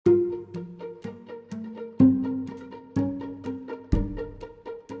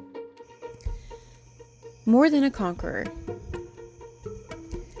more than a conqueror.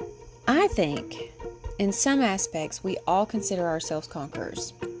 I think, in some aspects, we all consider ourselves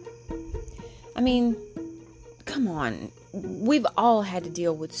conquerors. I mean, come on. We've all had to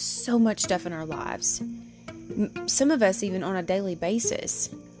deal with so much stuff in our lives. Some of us even on a daily basis.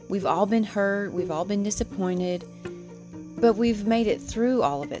 We've all been hurt. We've all been disappointed. But we've made it through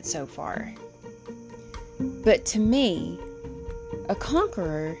all of it so far. But to me, a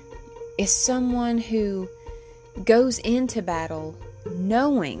conqueror is someone who goes into battle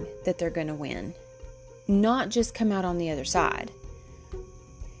knowing that they're going to win, not just come out on the other side.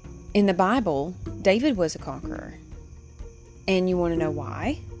 In the Bible, David was a conqueror. And you want to know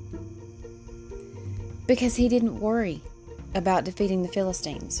why? Because he didn't worry about defeating the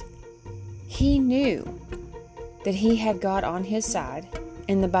Philistines. He knew that he had God on his side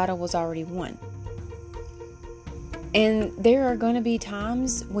and the battle was already won. And there are going to be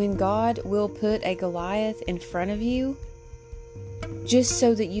times when God will put a Goliath in front of you just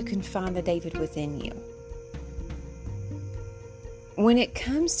so that you can find the David within you. When it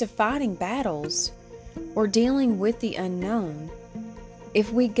comes to fighting battles or dealing with the unknown,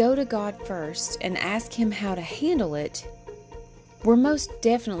 if we go to God first and ask Him how to handle it, we're most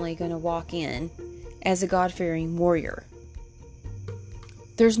definitely going to walk in as a God-fearing warrior.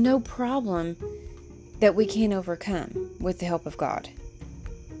 There's no problem that we can't overcome with the help of God.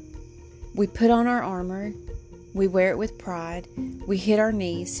 We put on our armor, we wear it with pride, we hit our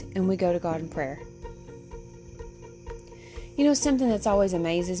knees, and we go to God in prayer. You know, something that's always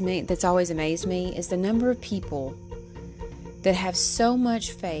amazed me is the number of people that have so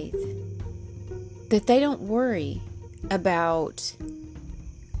much faith that they don't worry about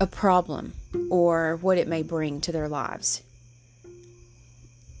a problem or what it may bring to their lives.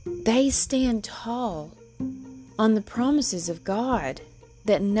 They stand tall on the promises of God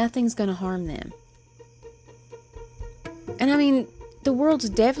that nothing's going to harm them. And I mean, the world's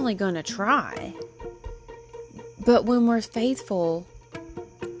definitely going to try. But when we're faithful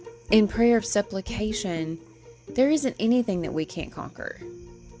in prayer of supplication, there isn't anything that we can't conquer.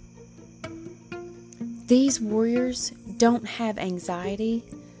 These warriors don't have anxiety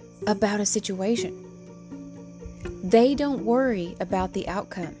about a situation. They don't worry about the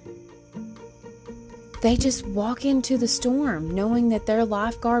outcome. They just walk into the storm knowing that their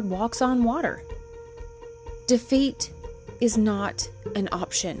lifeguard walks on water. Defeat is not an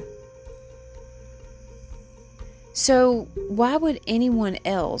option. So why would anyone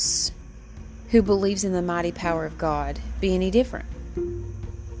else who believes in the mighty power of God be any different?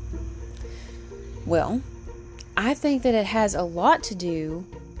 Well, I think that it has a lot to do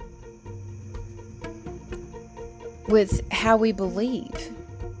with how we believe.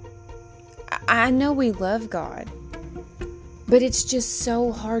 I know we love God, but it's just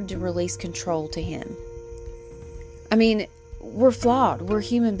so hard to release control to Him. I mean, we're flawed. We're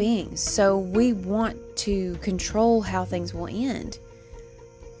human beings, so we want to control how things will end.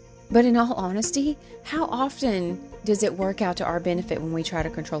 But in all honesty, how often does it work out to our benefit when we try to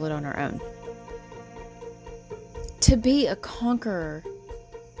control it on our own? To be a conqueror,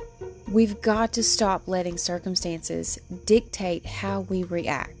 we've got to stop letting circumstances dictate how we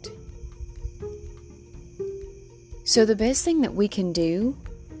react. So the best thing that we can do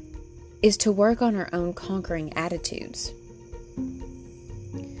is to work on our own conquering attitudes.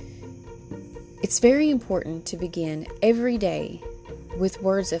 It's very important to begin every day with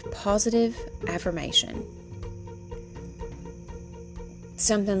words of positive affirmation.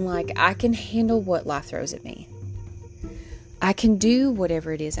 Something like, I can handle what life throws at me. I can do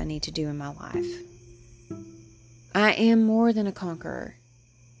whatever it is I need to do in my life. I am more than a conqueror.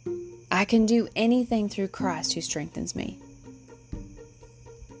 I can do anything through Christ who strengthens me.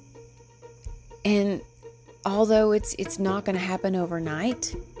 And although it's not going to happen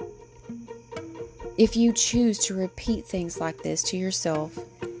overnight, if you choose to repeat things like this to yourself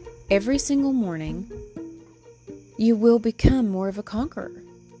every single morning, you will become more of a conqueror.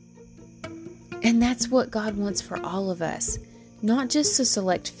 And that's what God wants for all of us, not just a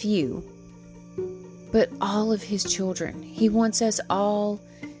select few, but all of His children. He wants us all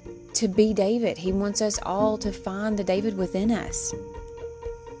to be David. He wants us all to find the David within us.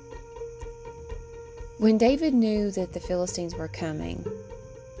 When David knew that the Philistines were coming,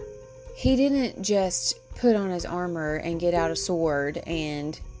 he didn't just put on his armor and get out a sword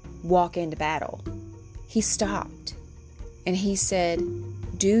and walk into battle. He stopped and he said,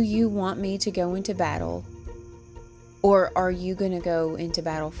 do you want me to go into battle, or are you going to go into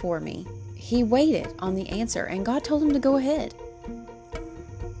battle for me? He waited on the answer, and God told him to go ahead.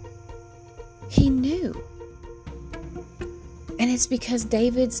 He knew. And it's because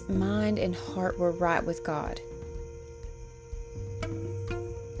David's mind and heart were right with God.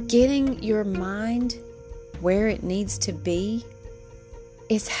 Getting your mind where it needs to be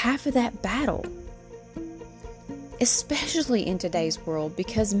is half of that battle. Especially in today's world,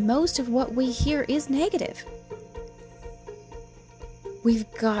 because most of what we hear is negative.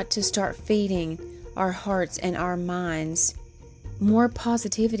 We've got to start feeding our hearts and our minds more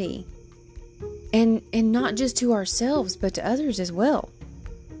positivity. And not just to ourselves, but to others as well.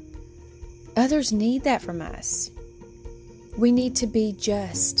 Others need that from us. We need to be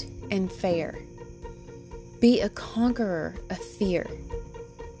just and fair. Be a conqueror of fear.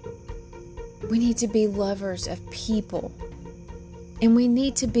 We need to be lovers of people. And we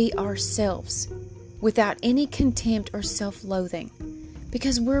need to be ourselves without any contempt or self-loathing.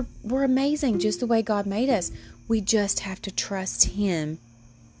 Because we're amazing just the way God made us. We just have to trust Him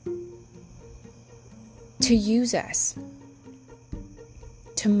to use us,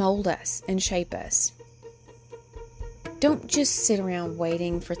 to mold us and shape us. Don't just sit around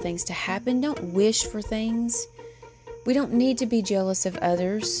waiting for things to happen. Don't wish for things. We don't need to be jealous of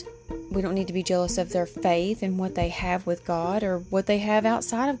others. We don't need to be jealous of their faith and what they have with God or what they have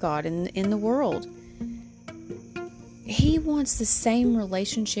outside of God in the world. He wants the same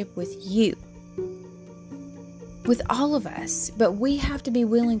relationship with you, with all of us, but we have to be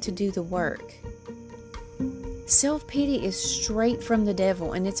willing to do the work. Self-pity is straight from the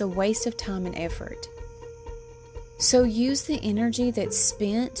devil, and it's a waste of time and effort. So use the energy that's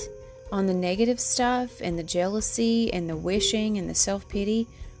spent on the negative stuff and the jealousy and the wishing and the self-pity.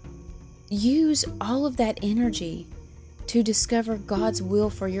 Use all of that energy to discover God's will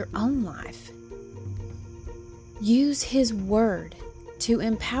for your own life. Use His Word to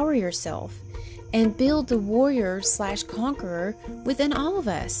empower yourself and build the warrior/conqueror within all of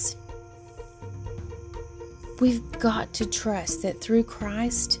us. We've got to trust that through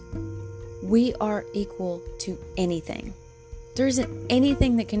Christ, we are equal to anything. There isn't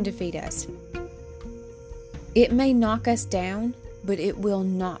anything that can defeat us. It may knock us down, but it will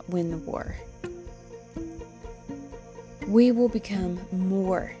not win the war. We will become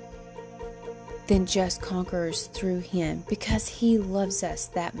more than just conquerors through Him because He loves us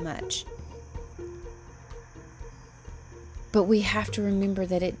that much. But we have to remember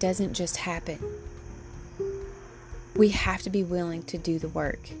that it doesn't just happen. We have to be willing to do the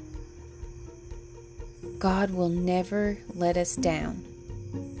work. God will never let us down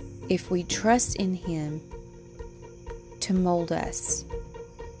if we trust in Him to mold us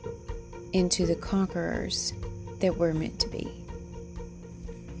into the conquerors that we're meant to be.